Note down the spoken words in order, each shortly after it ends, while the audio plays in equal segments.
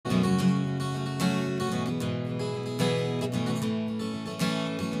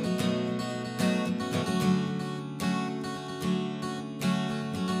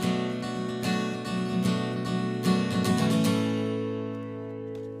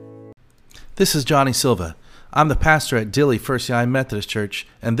This is Johnny Silva. I'm the pastor at Dilley First United Methodist Church,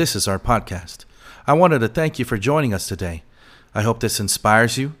 and this is our podcast. I wanted to thank you for joining us today. I hope this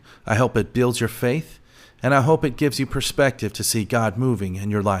inspires you, I hope it builds your faith, and I hope it gives you perspective to see God moving in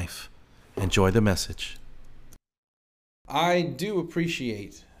your life. Enjoy the message. I do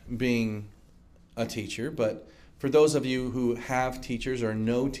appreciate being a teacher, but for those of you who have teachers or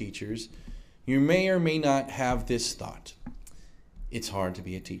know teachers, you may or may not have this thought. It's hard to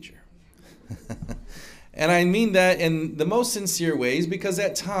be a teacher. And I mean that in the most sincere ways, because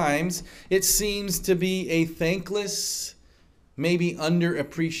at times it seems to be a thankless, maybe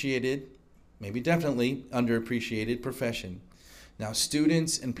underappreciated, maybe definitely underappreciated profession. Now,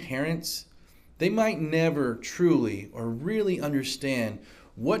 students and parents, they might never truly or really understand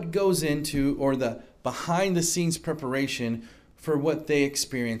what goes into or the behind the scenes preparation for what they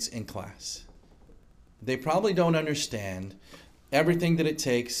experience in class. They probably don't understand everything that it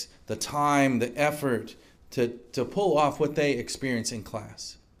takes, the time, the effort to pull off what they experience in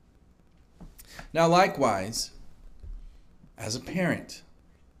class. Now, likewise, as a parent,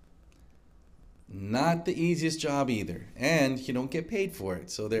 not the easiest job either, and you don't get paid for it,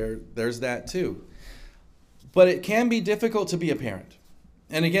 so there's that too. But it can be difficult to be a parent.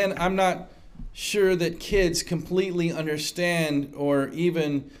 And again, I'm not sure that kids completely understand or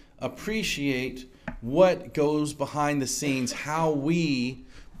even appreciate what goes behind the scenes, how we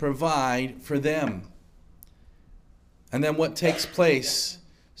provide for them. And then what takes place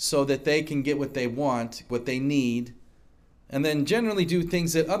so that they can get what they want, what they need, and then generally do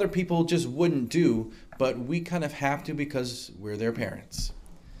things that other people just wouldn't do, but we kind of have to because we're their parents.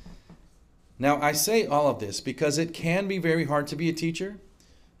 Now, I say all of this because it can be very hard to be a teacher.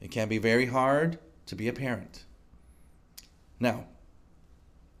 It can be very hard to be a parent. Now,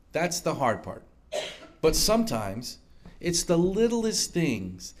 that's the hard part. But sometimes it's the littlest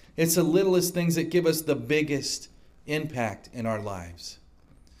things. It's the littlest things that give us the biggest impact in our lives.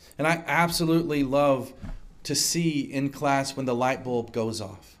 And I absolutely love to see in class when the light bulb goes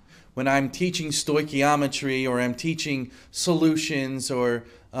off. When I'm teaching stoichiometry or I'm teaching solutions or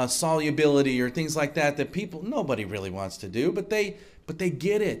solubility or things like that nobody really wants to do, but they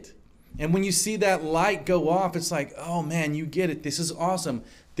get it. And when you see that light go off, it's like, oh man, you get it. This is awesome.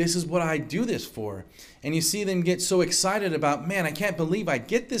 This is what I do this for. And you see them get so excited about, man, I can't believe I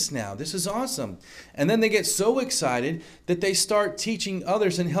get this now. This is awesome. And then they get so excited that they start teaching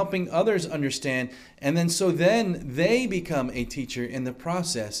others and helping others understand. And then they become a teacher in the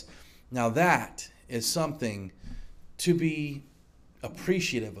process. Now that is something to be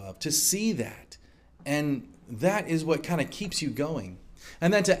appreciative of, to see that. And that is what kind of keeps you going.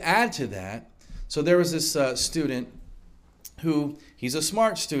 And then to add to that, so there was this student who, he's a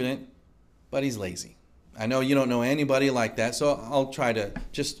smart student, but he's lazy. I know you don't know anybody like that, so I'll try to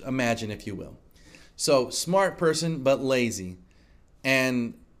just imagine, if you will. So smart person, but lazy.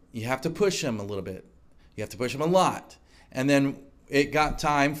 And you have to push him a little bit. You have to push him a lot. And then it got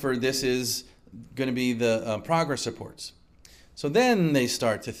time for this is going to be the progress reports. So then they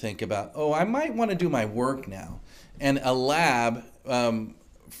start to think about, oh, I might want to do my work now. And a lab,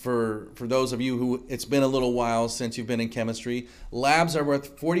 for those of you who it's been a little while since you've been in chemistry, labs are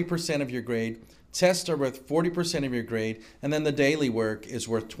worth 40% of your grade, tests are worth 40% of your grade, and then the daily work is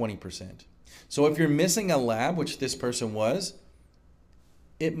worth 20%. So if you're missing a lab, which this person was,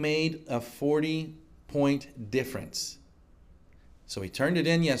 it made a 40-point difference. So he turned it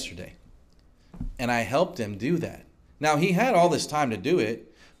in yesterday, and I helped him do that. Now, he had all this time to do it,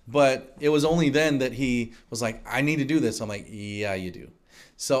 but it was only then that he was like, I need to do this. I'm like, yeah, you do.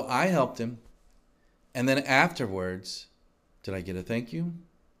 So I helped him. And then afterwards, did I get a thank you?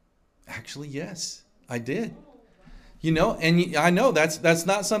 Actually, yes, I did. You know, and I know that's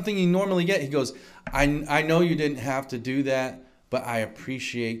not something you normally get. He goes, I know you didn't have to do that, but I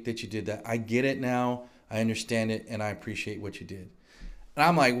appreciate that you did that. I get it now. I understand it, and I appreciate what you did. And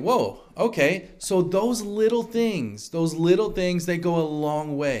I'm like, whoa, okay. So those little things, they go a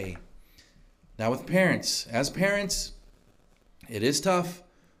long way. Now with parents, as parents, it is tough.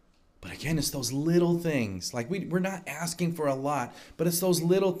 But again, it's those little things. Like we're not asking for a lot, but it's those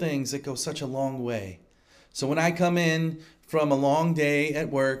little things that go such a long way. So when I come in from a long day at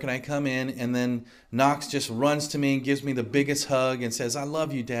work and I come in and then Knox just runs to me and gives me the biggest hug and says, I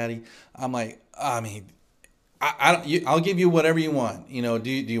love you, Daddy. I'm like, I'll give you whatever you want. You know, do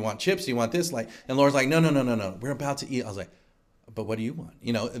you want chips? Do you want this? And Laura's like, no. We're about to eat. I was like, but what do you want?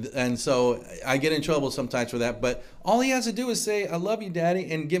 You know, and so I get in trouble sometimes for that. But all he has to do is say, I love you, Daddy,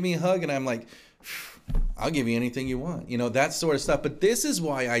 and give me a hug. And I'm like, I'll give you anything you want. You know, that sort of stuff. But this is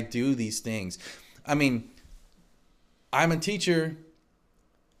why I do these things. I mean, I'm a teacher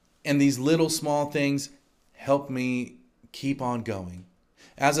And these little small things help me keep on going.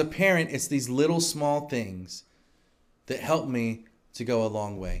 As a parent, it's these little small things that help me to go a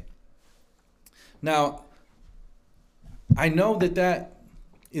long way. Now, I know that that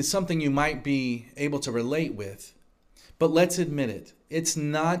is something you might be able to relate with, but let's admit it. It's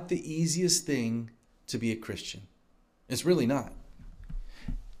not the easiest thing to be a Christian. It's really not.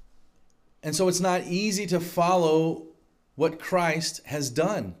 And so it's not easy to follow what Christ has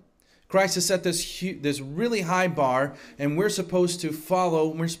done. Christ has set this really high bar, and we're supposed to follow,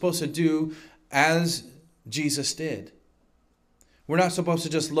 we're supposed to do as Jesus did. We're not supposed to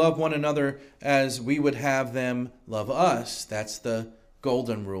just love one another as we would have them love us. That's the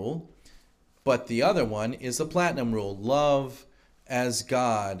golden rule. But the other one is the platinum rule. Love as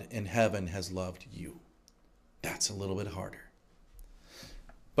God in heaven has loved you. That's a little bit harder.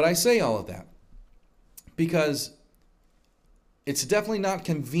 But I say all of that because it's definitely not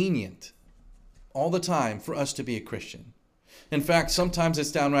convenient all the time for us to be a Christian. In fact, sometimes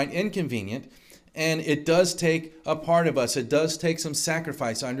it's downright inconvenient, and it does take a part of us. It does take some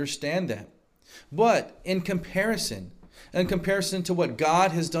sacrifice. I understand that. But in comparison to what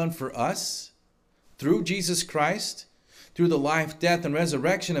God has done for us through Jesus Christ, through the life, death, and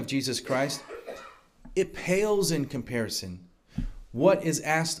resurrection of Jesus Christ, it pales in comparison. What is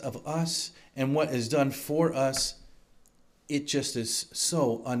asked of us and what is done for us, it just is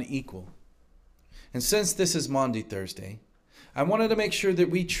so unequal. And since this is Maundy Thursday, I wanted to make sure that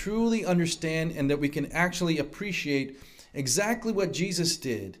we truly understand and that we can actually appreciate exactly what Jesus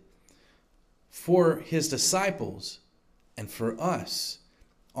did for his disciples and for us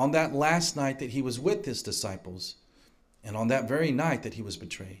on that last night that he was with his disciples and on that very night that he was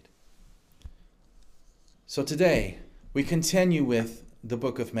betrayed. So today, we continue with the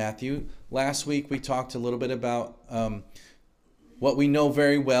book of Matthew. Last week, we talked a little bit about what we know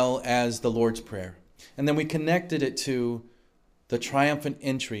very well as the Lord's Prayer. And then we connected it to the triumphant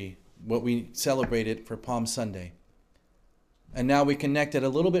entry, what we celebrated for Palm Sunday. And now we connect it a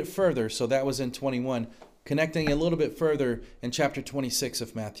little bit further, so that was in 21, connecting a little bit further in chapter 26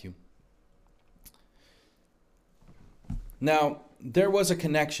 of Matthew. Now, there was a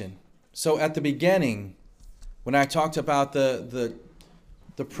connection. So at the beginning, when I talked about the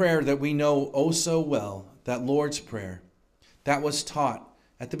prayer that we know oh so well, that Lord's Prayer, that was taught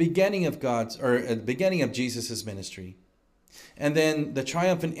at the beginning of at the beginning of Jesus' ministry. And then the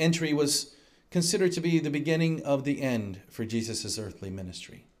triumphant entry was considered to be the beginning of the end for Jesus' earthly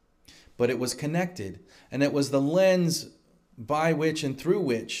ministry. But it was connected, and it was the lens by which and through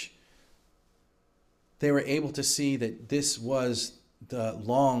which they were able to see that this was the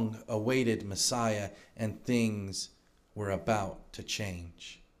long-awaited Messiah and things were about to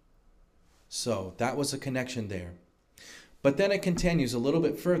change. So that was a connection there. But then it continues a little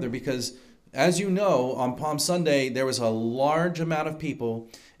bit further because, as you know, on Palm Sunday, there was a large amount of people,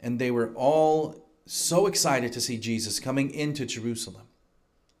 and they were all so excited to see Jesus coming into Jerusalem.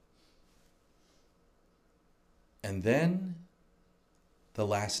 And then the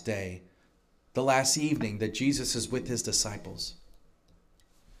last day, the last evening that Jesus is with his disciples.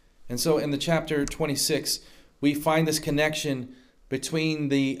 And so in the chapter 26, we find this connection between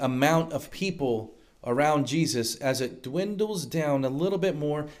the amount of people around Jesus as it dwindles down a little bit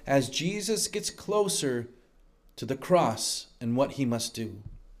more as Jesus gets closer to the cross and what he must do.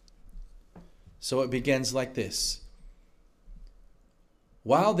 So it begins like this.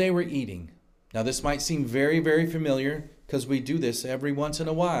 While they were eating, now this might seem very, very familiar because we do this every once in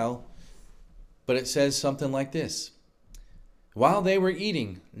a while, but it says something like this. While they were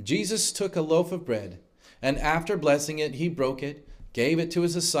eating, Jesus took a loaf of bread, and after blessing it, he broke it, gave it to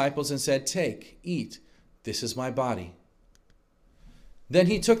his disciples, and said, "Take, eat, this is my body." Then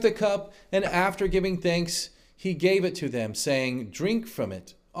he took the cup, and after giving thanks, he gave it to them, saying, "Drink from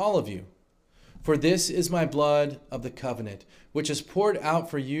it, all of you, for this is my blood of the covenant, which is poured out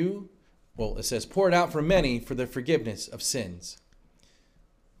for you." Well, it says poured out for many for the forgiveness of sins.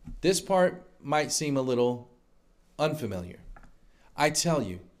 This part might seem a little unfamiliar. I tell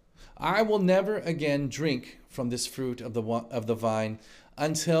you, I will never again drink from this fruit of the vine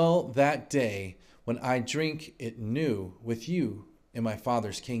until that day when I drink it new with you in my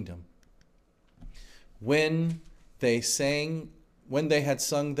Father's kingdom. When they had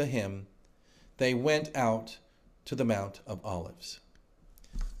sung the hymn, they went out to the Mount of Olives.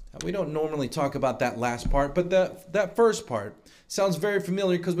 Now, we don't normally talk about that last part, but that first part sounds very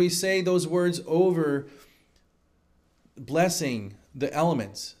familiar because we say those words over blessing the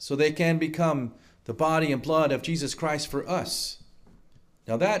elements so they can become the body and blood of Jesus Christ for us.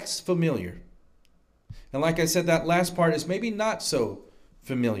 Now that's familiar. And like I said, that last part is maybe not so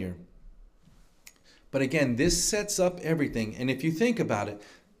familiar. But again, this sets up everything. And if you think about it,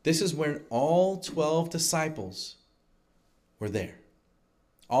 this is when all 12 disciples were there.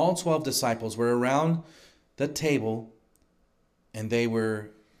 All 12 disciples were around the table, and they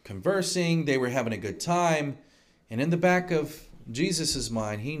were conversing, they were having a good time. And in the back of Jesus'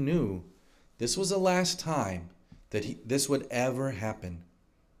 mind, he knew this was the last time that this would ever happen.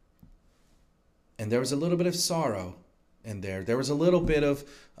 And there was a little bit of sorrow in there. There was a little bit of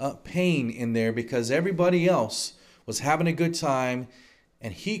pain in there because everybody else was having a good time,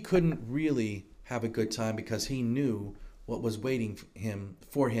 and he couldn't really have a good time because he knew what was waiting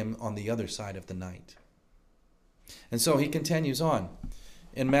for him on the other side of the night. And so he continues on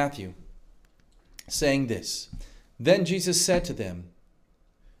in Matthew, saying this, "Then Jesus said to them,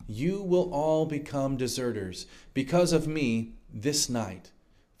 'You will all become deserters because of me this night.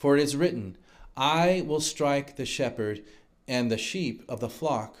 For it is written, I will strike the shepherd, and the sheep of the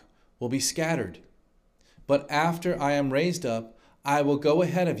flock will be scattered. But after I am raised up, I will go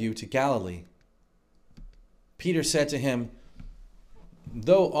ahead of you to Galilee.' Peter said to him,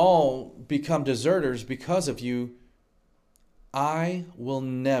 'Though all become deserters because of you, I will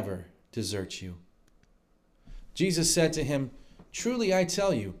never desert you.' Jesus said to him, 'Truly I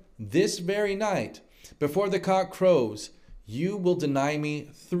tell you, this very night, before the cock crows, you will deny me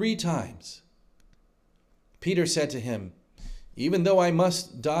 3 times. Peter said to him, 'Even though I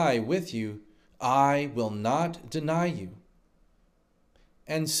must die with you, I will not deny you.'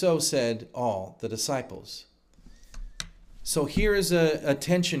 And so said all the disciples." So here is a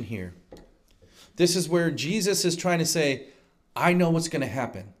tension here. This is where Jesus is trying to say, I know what's going to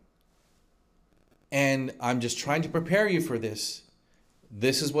happen. And I'm just trying to prepare you for this.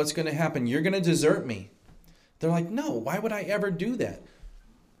 This is what's going to happen. You're going to desert me. They're like, no, why would I ever do that?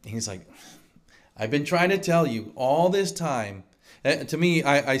 And he's like, I've been trying to tell you all this time. To me,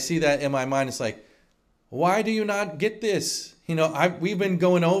 I see that in my mind. It's like, why do you not get this? You know, we've been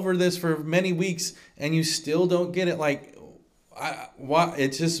going over this for many weeks, and you still don't get it. Like, it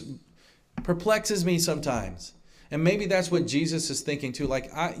just perplexes me sometimes. And maybe that's what Jesus is thinking too.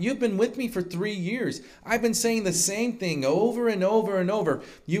 Like, you've been with me for 3 years. I've been saying the same thing over and over and over.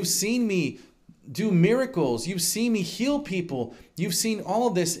 You've seen me do miracles. You've seen me heal people. You've seen all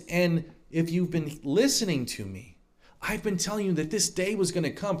of this. And if you've been listening to me, I've been telling you that this day was going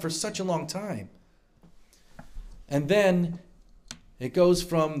to come for such a long time. And then it goes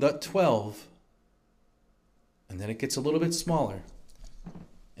from the 12, and then it gets a little bit smaller.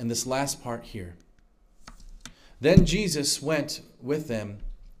 And this last part here. Then Jesus went with them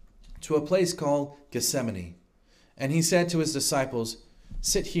to a place called Gethsemane. And he said to his disciples,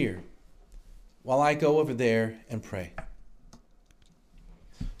 "Sit here while I go over there and pray."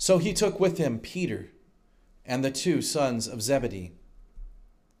 So he took with him Peter and the 2 sons of Zebedee,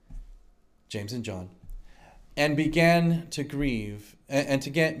 James and John, and began to be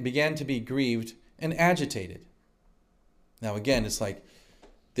grieved and agitated. Now again, it's like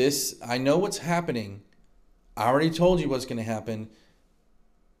this, I know what's happening. I already told you what's going to happen.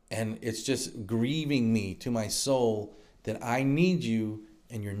 And it's just grieving me to my soul that I need you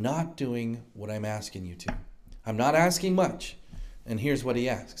and you're not doing what I'm asking you to. I'm not asking much. And here's what he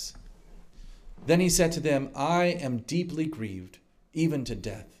asks. Then he said to them, "I am deeply grieved, even to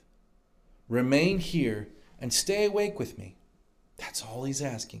death. Remain here and stay awake with me." That's all he's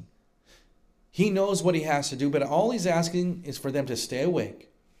asking. He knows what he has to do, but all he's asking is for them to stay awake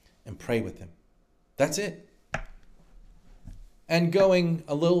and pray with him. That's it. And going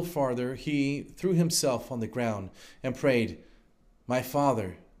a little farther, he threw himself on the ground and prayed, "My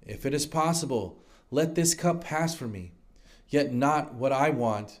Father, if it is possible, let this cup pass from me. Yet not what I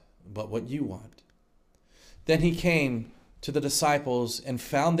want, but what you want." Then he came to the disciples and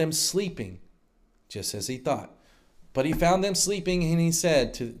found them sleeping, just as he thought. But he found them sleeping, and he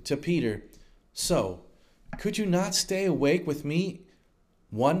said to Peter, "So, could you not stay awake with me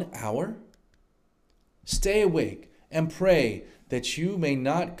 1 hour? Stay awake and pray that you may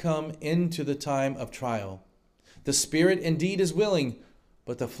not come into the time of trial. The spirit indeed is willing,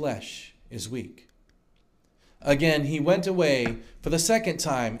 but the flesh is weak." Again, he went away for the 2nd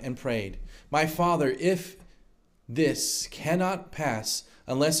time and prayed, "My Father, if this cannot pass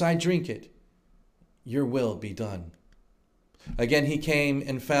unless I drink it, your will be done." Again, he came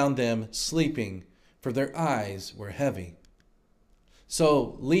and found them sleeping, for their eyes were heavy.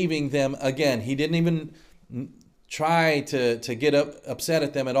 So, leaving them again, he didn't even try to get upset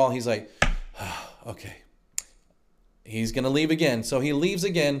at them at all. He's like, okay. He's going to leave again. So he leaves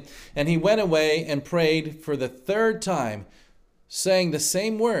again, and he went away and prayed for the 3rd time, saying the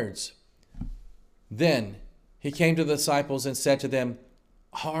same words. Then he came to the disciples and said to them,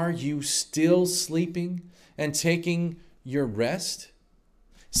 Are you still sleeping and taking your rest?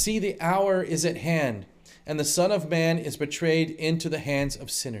 See, the hour is at hand, and the Son of Man is betrayed into the hands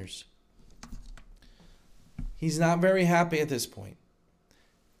of sinners. He's not very happy at this point.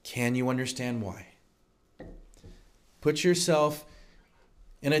 Can you understand why? Put yourself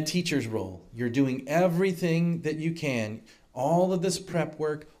in a teacher's role. You're doing everything that you can, all of this prep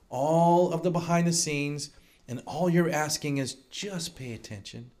work, all of the behind the scenes, and all you're asking is just pay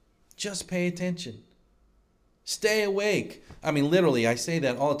attention. Just pay attention. Stay awake. I mean, literally, I say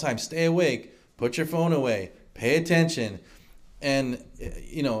that all the time. Stay awake. Put your phone away. Pay attention. And,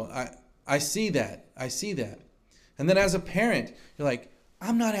 I see that. I see that. And then as a parent, you're like,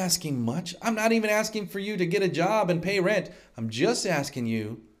 I'm not asking much. I'm not even asking for you to get a job and pay rent. I'm just asking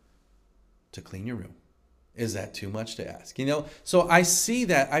you to clean your room. Is that too much to ask? So I see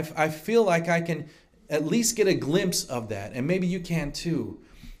that. I feel like I can at least get a glimpse of that. And maybe you can too.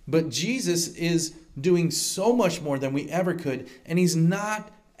 But Jesus is doing so much more than we ever could. And he's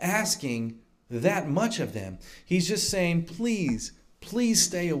not asking that much of them. He's just saying, please, please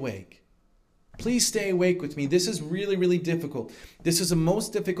stay awake. Please stay awake with me. This is really, really difficult. This is the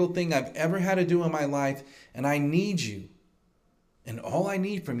most difficult thing I've ever had to do in my life. And I need you. And all I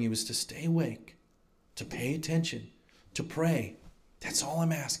need from you is to stay awake, to pay attention, to pray. That's all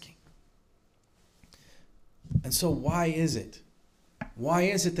I'm asking. And so why is it? Why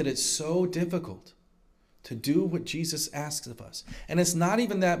is it that it's so difficult to do what Jesus asks of us? And it's not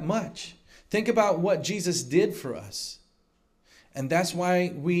even that much. Think about what Jesus did for us. And that's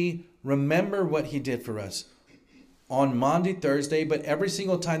why we remember what he did for us on Maundy, Thursday, but every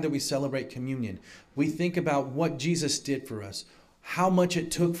single time that we celebrate communion, we think about what Jesus did for us, how much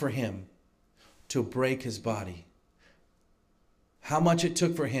it took for him to break his body, how much it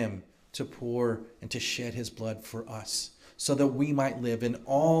took for him to pour and to shed his blood for us so that we might live. And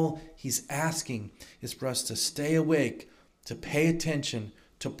all he's asking is for us to stay awake, to pay attention,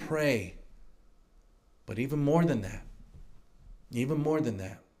 to pray. But even more than that,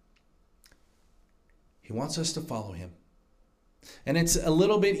 he wants us to follow him. And it's a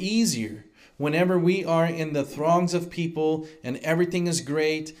little bit easier whenever we are in the throngs of people and everything is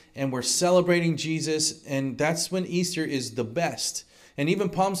great and we're celebrating Jesus, and that's when Easter is the best. And even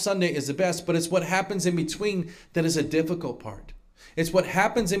Palm Sunday is the best, but it's what happens in between that is a difficult part. It's what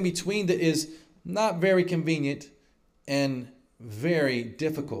happens in between that is not very convenient and very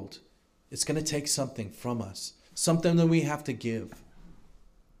difficult. It's going to take something from us, something that we have to give.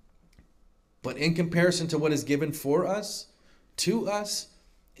 But in comparison to what is given for us, to us,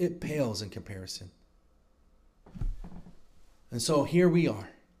 it pales in comparison. And so here we are.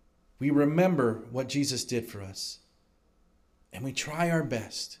 We remember what Jesus did for us. And we try our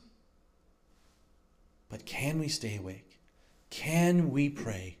best. But can we stay awake? Can we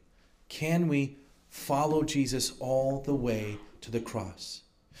pray? Can we follow Jesus all the way to the cross?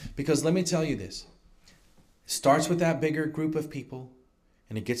 Because let me tell you this. It starts with that bigger group of people,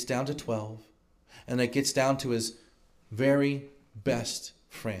 and it gets down to 12, and it gets down to his very best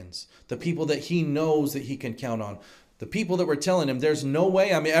friends, the people that he knows that he can count on, the people that were telling him, there's no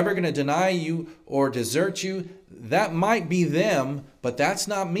way I'm ever going to deny you or desert you. That might be them, but that's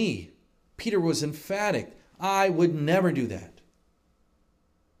not me. Peter was emphatic. I would never do that.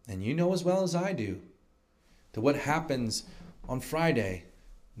 And you know as well as I do that what happens on Friday,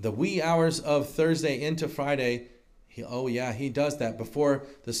 the wee hours of Thursday into Friday, he does that. Before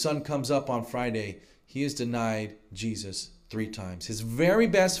the sun comes up on Friday, he has denied Jesus 3 times. His very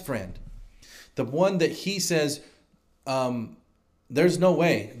best friend, the one that he says, there's no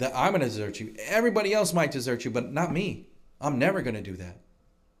way that I'm going to desert you. Everybody else might desert you, but not me. I'm never going to do that.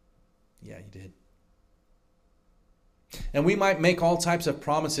 Yeah, you did. And we might make all types of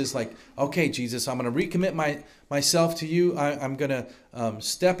promises like, okay, Jesus, I'm going to recommit myself to you. I'm going to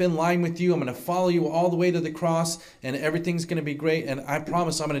step in line with you. I'm going to follow you all the way to the cross, and everything's going to be great. And I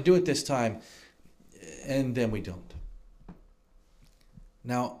promise I'm going to do it this time. And then we don't.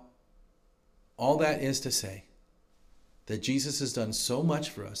 Now, all that is to say that Jesus has done so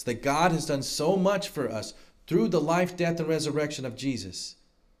much for us, that God has done so much for us through the life, death, and resurrection of Jesus.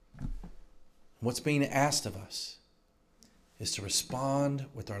 What's being asked of us is to respond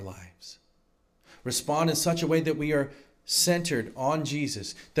with our lives. Respond in such a way that we are centered on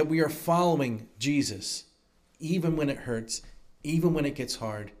Jesus, that we are following Jesus, even when it hurts, even when it gets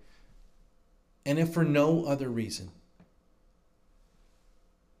hard, and if for no other reason.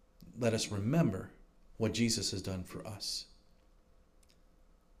 Let us remember what Jesus has done for us.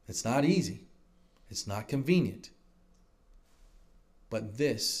 It's not easy. It's not convenient. But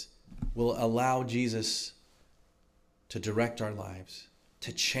this will allow Jesus to direct our lives,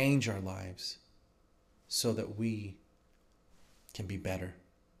 to change our lives so that we can be better,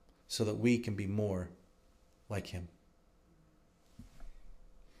 so that we can be more like him. In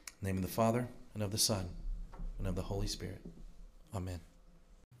the name of the Father, and of the Son, and of the Holy Spirit. Amen.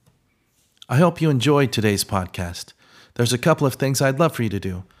 I hope you enjoyed today's podcast. There's a couple of things I'd love for you to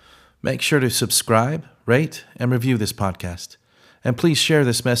do. Make sure to subscribe, rate, and review this podcast. And please share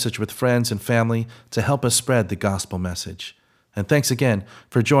this message with friends and family to help us spread the gospel message. And thanks again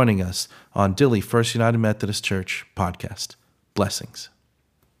for joining us on Dilley First United Methodist Church podcast. Blessings.